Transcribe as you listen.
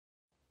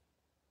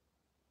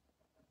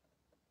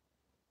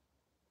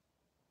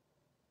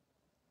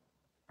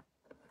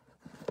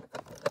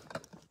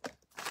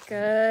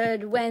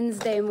Good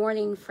Wednesday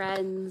morning,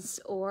 friends,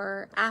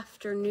 or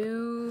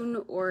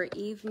afternoon, or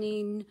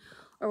evening,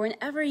 or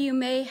whenever you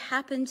may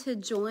happen to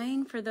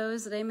join. For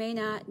those that I may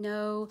not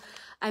know,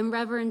 I'm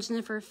Reverend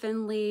Jennifer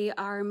Finley,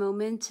 our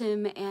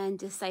Momentum and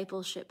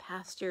Discipleship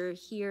Pastor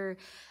here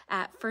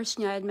at First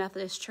United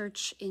Methodist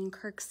Church in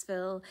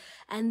Kirksville,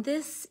 and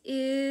this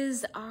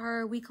is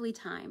our weekly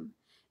time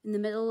in the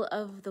middle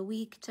of the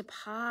week to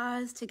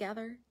pause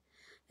together,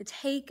 to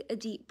take a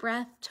deep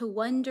breath, to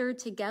wonder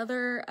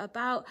together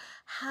about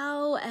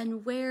how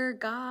and where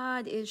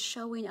God is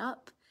showing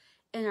up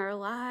in our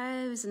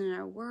lives and in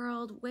our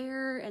world,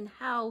 where and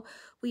how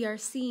we are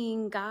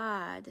seeing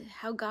God,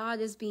 how God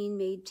is being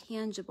made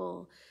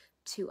tangible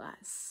to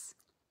us.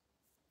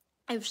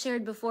 I've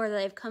shared before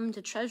that I've come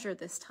to treasure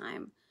this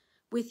time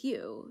with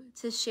you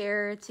to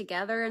share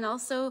together, and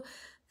also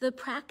the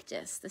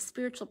practice, the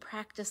spiritual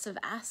practice of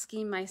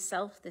asking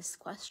myself this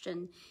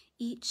question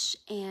each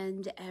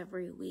and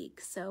every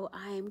week. So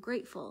I am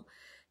grateful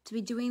to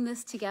be doing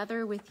this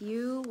together with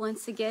you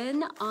once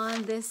again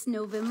on this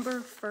November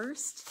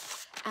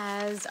 1st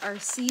as our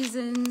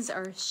seasons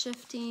are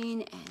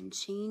shifting and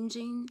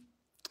changing.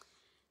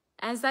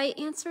 As I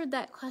answered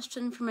that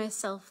question for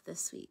myself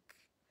this week,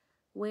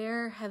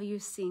 where have you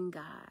seen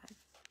God?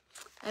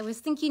 I was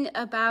thinking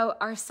about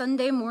our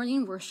Sunday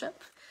morning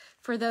worship.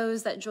 For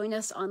those that join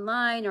us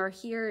online or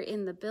here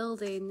in the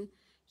building,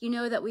 you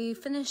know that we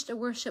finished a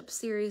worship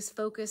series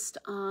focused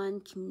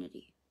on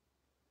community.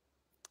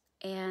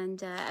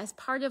 And as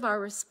part of our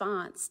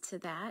response to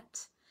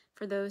that,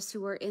 for those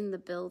who were in the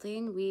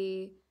building,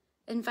 we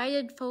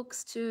invited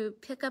folks to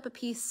pick up a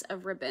piece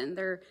of ribbon.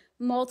 There are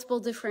multiple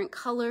different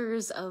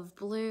colors of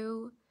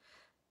blue.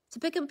 To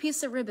pick up a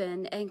piece of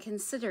ribbon and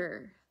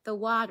consider the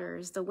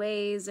waters, the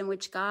ways in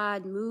which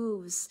God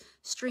moves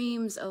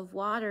streams of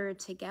water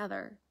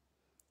together,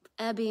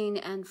 ebbing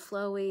and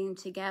flowing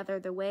together,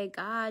 the way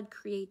God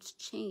creates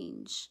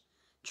change,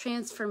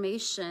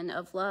 transformation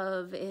of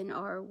love in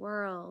our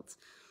world.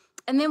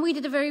 And then we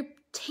did a very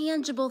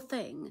tangible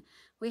thing.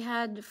 We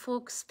had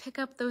folks pick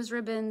up those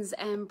ribbons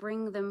and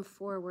bring them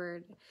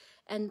forward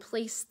and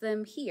place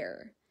them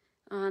here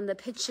on the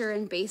pitcher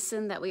and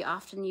basin that we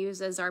often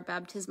use as our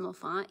baptismal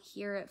font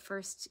here at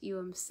First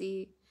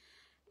UMC.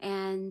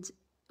 And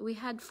we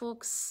had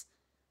folks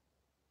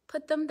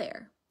put them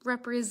there,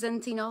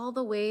 representing all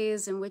the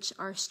ways in which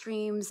our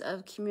streams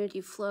of community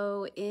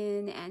flow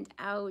in and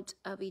out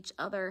of each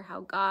other,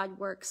 how God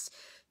works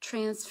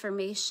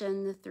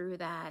transformation through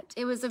that.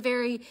 It was a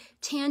very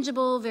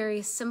tangible,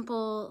 very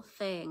simple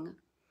thing.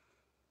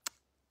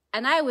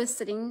 And I was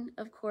sitting,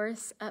 of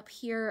course, up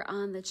here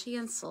on the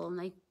chancel,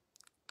 and I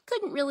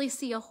couldn't really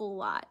see a whole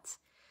lot.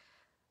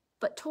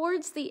 But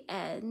towards the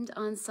end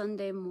on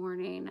Sunday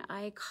morning,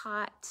 I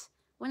caught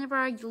one of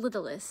our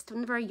littlest,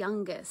 one of our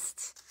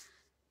youngest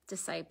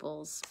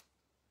disciples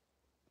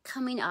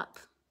coming up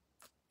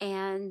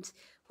and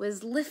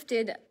was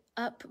lifted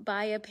up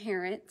by a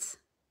parent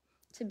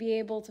to be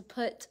able to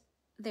put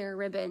their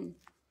ribbon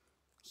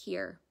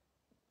here.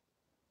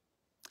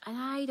 And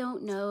I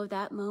don't know,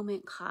 that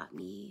moment caught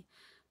me.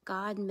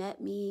 God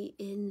met me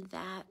in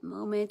that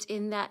moment,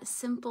 in that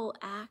simple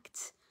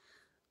act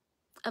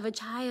of a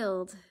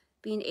child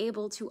being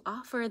able to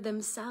offer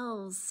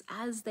themselves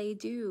as they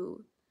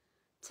do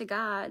to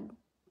God,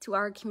 to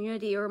our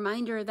community, a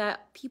reminder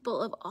that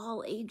people of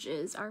all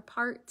ages are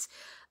part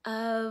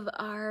of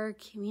our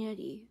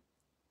community.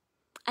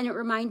 And it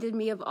reminded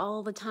me of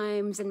all the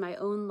times in my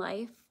own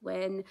life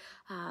when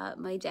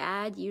my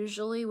dad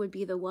usually would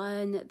be the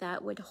one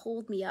that would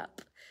hold me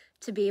up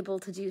to be able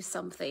to do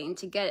something,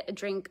 to get a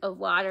drink of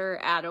water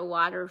at a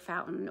water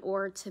fountain,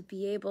 or to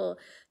be able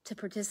to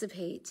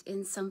participate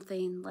in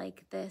something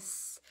like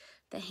this,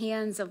 the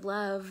hands of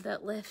love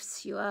that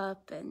lifts you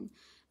up and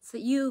so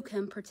that you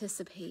can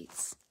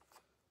participate.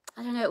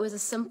 I don't know, it was a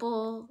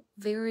simple,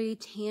 very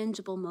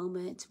tangible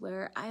moment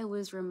where I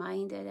was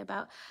reminded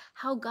about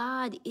how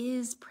God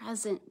is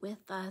present with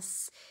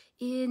us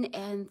in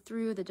and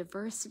through the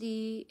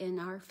diversity in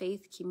our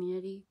faith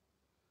community.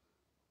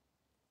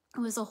 It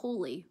was a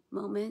holy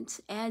moment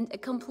and a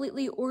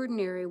completely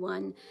ordinary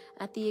one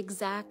at the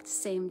exact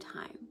same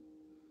time.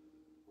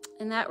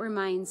 And that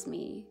reminds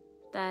me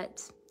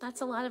that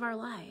that's a lot of our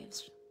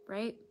lives,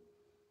 right?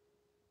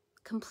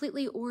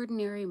 Completely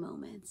ordinary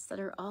moments that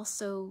are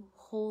also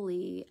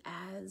holy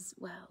as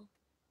well.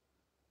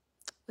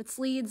 Which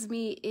leads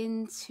me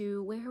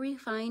into where we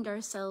find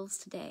ourselves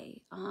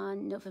today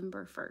on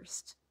November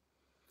 1st.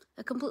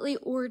 A completely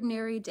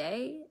ordinary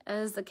day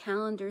as the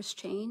calendars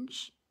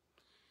change,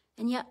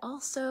 and yet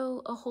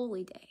also a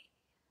holy day.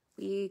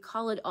 We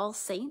call it All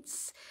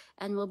Saints,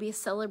 and we'll be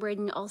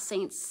celebrating All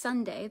Saints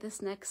Sunday,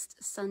 this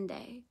next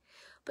Sunday.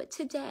 But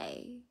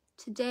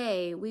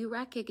today we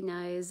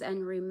recognize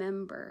and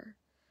remember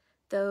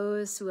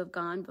those who have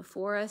gone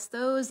before us,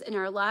 those in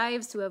our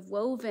lives who have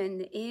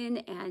woven in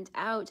and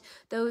out,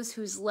 those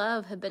whose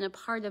love have been a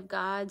part of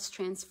God's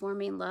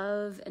transforming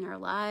love in our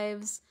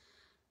lives.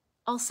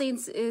 All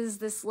Saints is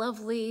this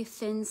lovely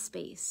thin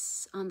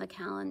space on the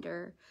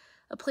calendar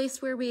a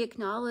place where we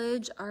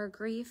acknowledge our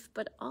grief,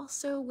 but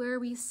also where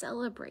we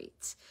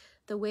celebrate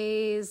the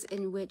ways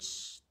in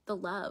which the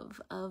love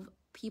of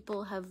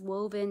people have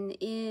woven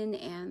in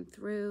and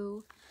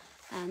through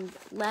and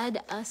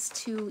led us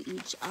to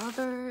each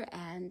other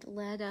and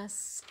led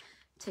us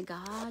to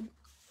God.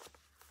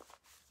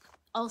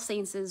 All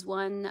Saints is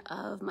one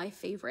of my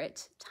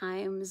favorite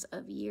times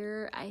of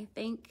year, I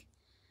think,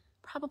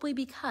 probably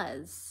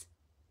because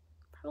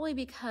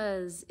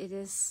it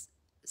is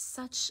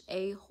such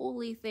a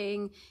holy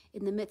thing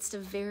in the midst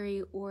of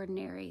very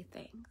ordinary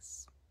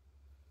things.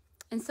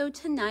 And so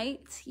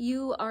tonight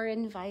you are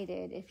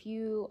invited, if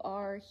you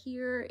are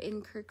here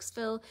in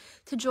Kirksville,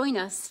 to join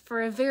us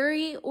for a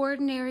very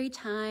ordinary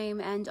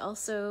time and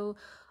also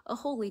a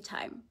holy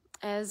time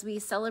as we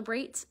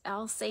celebrate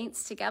All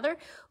Saints together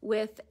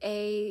with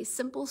a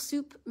simple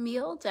soup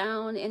meal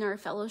down in our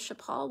fellowship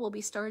hall. We'll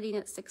be starting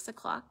at 6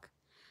 o'clock.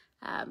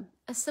 A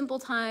simple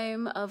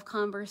time of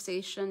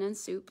conversation and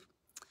soup.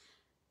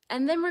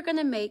 And then we're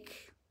gonna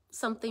make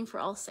something for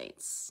All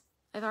Saints.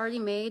 I've already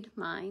made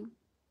mine.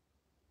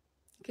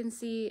 You can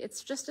see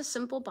it's just a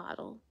simple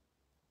bottle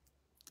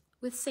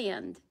with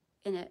sand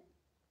in it,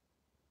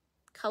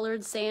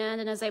 colored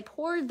sand. And as I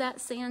poured that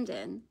sand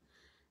in,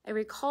 I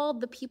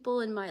recalled the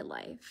people in my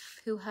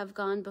life who have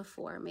gone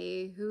before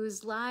me,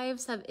 whose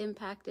lives have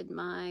impacted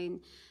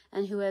mine,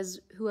 and who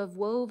have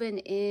woven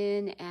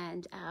in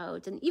and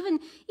out. And even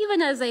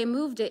as I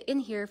moved it in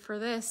here for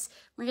this,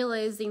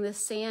 realizing the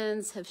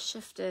sands have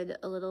shifted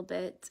a little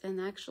bit, and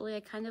actually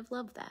I kind of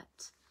love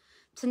that.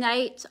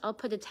 Tonight, I'll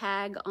put a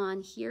tag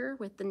on here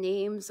with the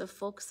names of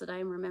folks that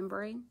I'm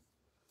remembering.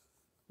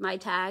 My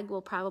tag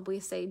will probably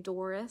say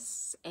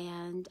Doris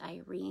and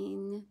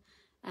Irene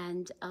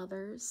and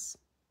others.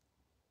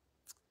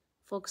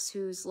 Folks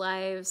whose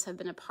lives have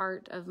been a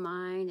part of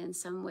mine in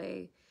some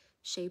way,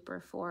 shape, or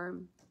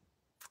form.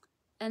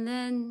 And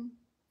then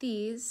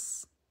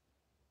these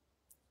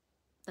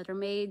that are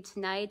made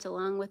tonight,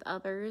 along with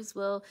others,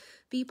 will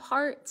be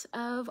part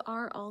of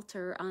our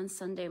altar on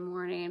Sunday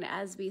morning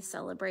as we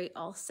celebrate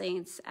All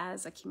Saints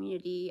as a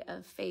community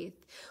of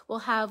faith. We'll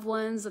have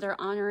ones that are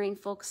honoring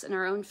folks in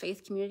our own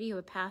faith community who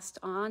have passed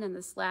on in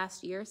this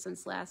last year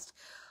since last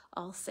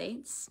All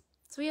Saints.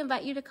 So we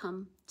invite you to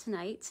come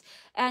tonight.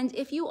 And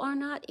if you are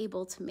not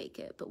able to make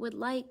it, but would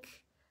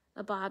like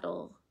a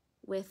bottle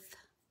with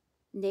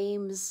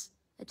names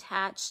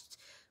attached,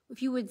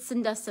 if you would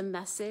send us a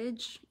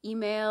message,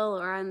 email,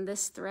 or on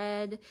this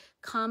thread,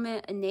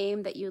 comment a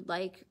name that you'd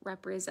like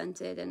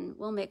represented, and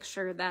we'll make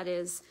sure that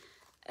is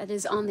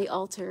on the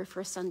altar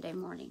for Sunday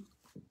morning.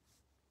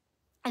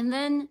 And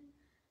then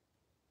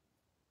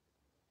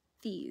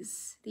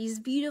these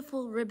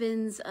beautiful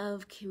ribbons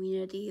of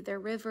community, the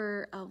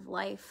river of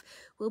life,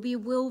 will be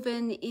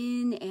woven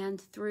in and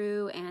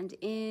through and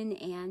in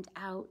and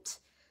out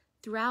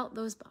throughout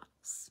those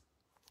bottles.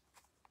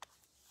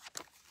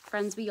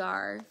 Friends, we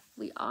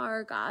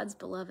are God's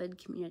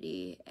beloved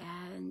community,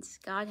 and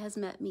God has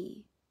met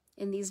me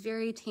in these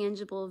very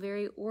tangible,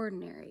 very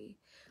ordinary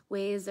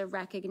ways of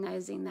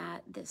recognizing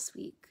that this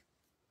week.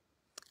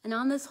 And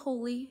on this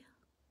holy,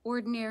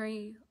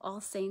 ordinary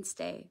All Saints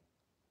Day,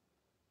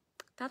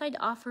 thought I'd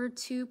offer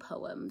two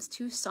poems,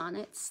 two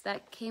sonnets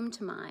that came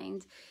to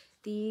mind.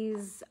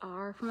 These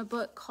are from a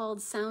book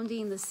called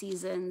Sounding the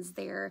Seasons.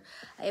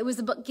 It was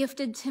a book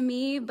gifted to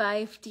me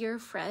by dear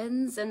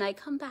friends, and I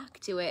come back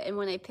to it, and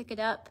when I pick it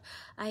up,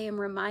 I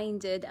am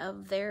reminded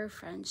of their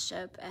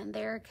friendship and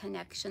their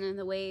connection and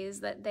the ways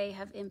that they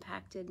have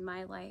impacted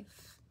my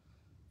life.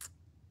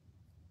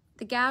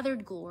 The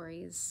gathered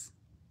glories.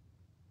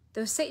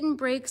 Though Satan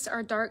breaks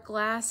our dark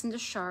glass into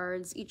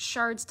shards, each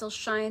shard still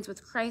shines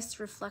with Christ's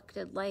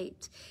reflected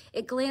light.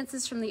 It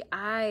glances from the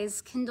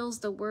eyes, kindles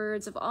the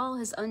words of all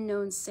his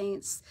unknown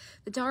saints.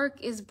 The dark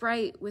is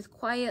bright with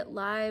quiet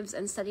lives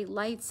and steady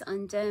lights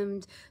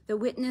undimmed, the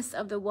witness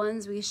of the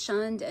ones we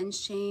shunned and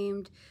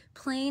shamed.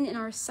 Plain in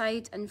our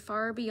sight and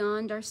far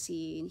beyond our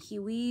seeing, he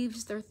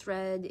weaves their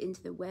thread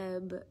into the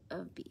web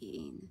of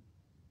being.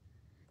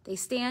 They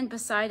stand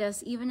beside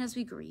us even as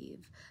we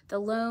grieve, the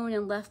lone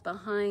and left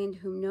behind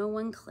whom no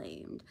one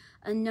claimed.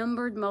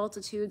 Unnumbered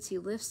multitudes he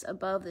lifts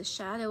above the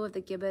shadow of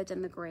the gibbet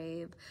and the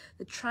grave,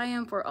 the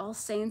triumph where all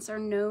saints are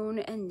known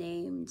and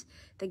named,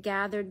 the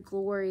gathered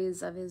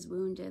glories of his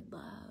wounded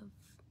love.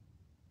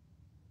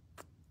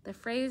 The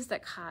phrase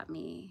that caught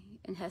me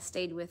and has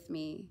stayed with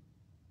me,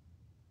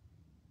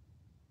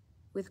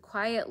 with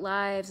quiet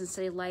lives and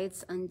steady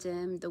lights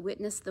undimmed, the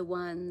witness the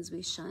ones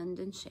we shunned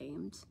and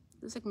shamed.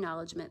 There's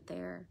acknowledgement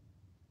there.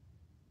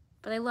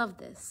 But I love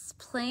this.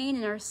 Plain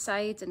in our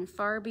sight and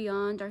far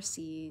beyond our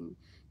seeing,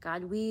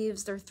 God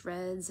weaves their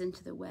threads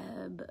into the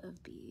web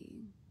of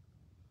being.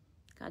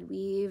 God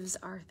weaves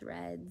our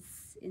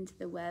threads into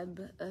the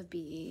web of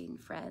being,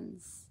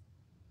 friends.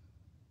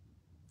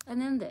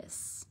 And then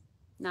this.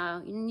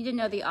 Now, you need to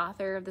know the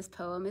author of this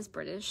poem is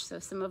British, so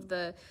some of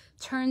the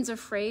turns of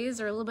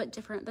phrase are a little bit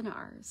different than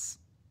ours.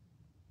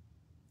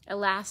 A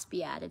last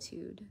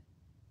beatitude.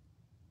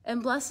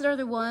 And blessed are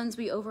the ones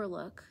we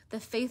overlook, the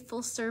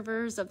faithful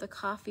servers of the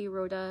coffee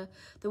rota,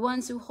 the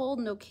ones who hold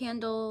no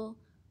candle,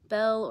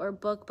 bell, or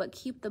book, but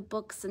keep the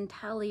books and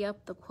tally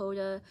up the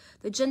quota,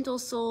 the gentle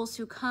souls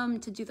who come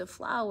to do the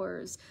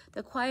flowers,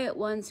 the quiet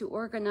ones who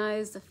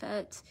organize the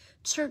fete,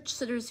 church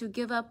sitters who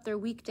give up their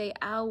weekday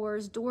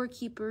hours,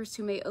 doorkeepers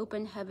who may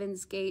open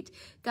heaven's gate.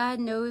 God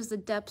knows the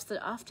depths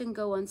that often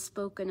go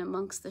unspoken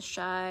amongst the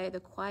shy,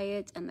 the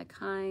quiet, and the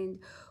kind,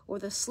 or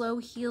the slow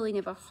healing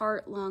of a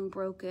heart long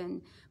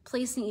broken,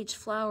 placing each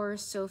flower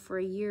so for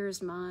a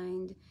year's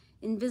mind.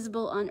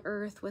 Invisible on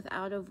earth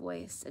without a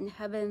voice, in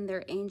heaven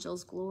their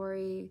angels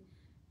glory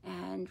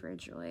and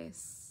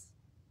rejoice.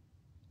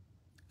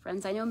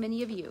 Friends, I know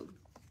many of you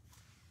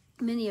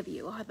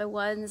are the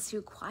ones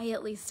who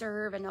quietly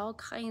serve in all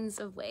kinds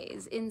of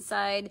ways,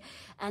 inside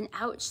and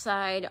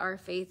outside our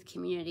faith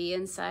community,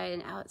 inside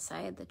and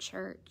outside the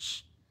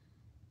church.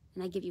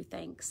 And I give you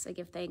thanks. I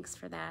give thanks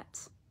for that.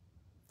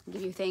 I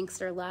give you thanks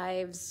their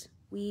lives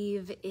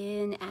weave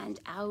in and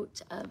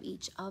out of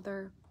each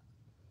other.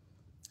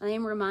 I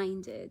am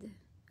reminded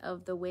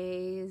of the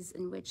ways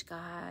in which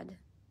God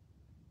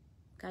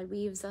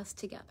weaves us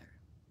together.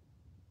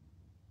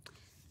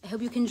 I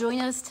hope you can join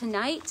us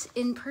tonight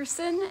in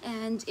person,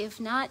 and if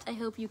not, I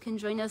hope you can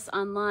join us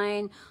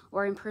online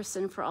or in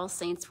person for All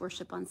Saints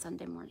worship on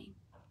Sunday morning.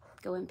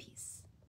 Go in peace.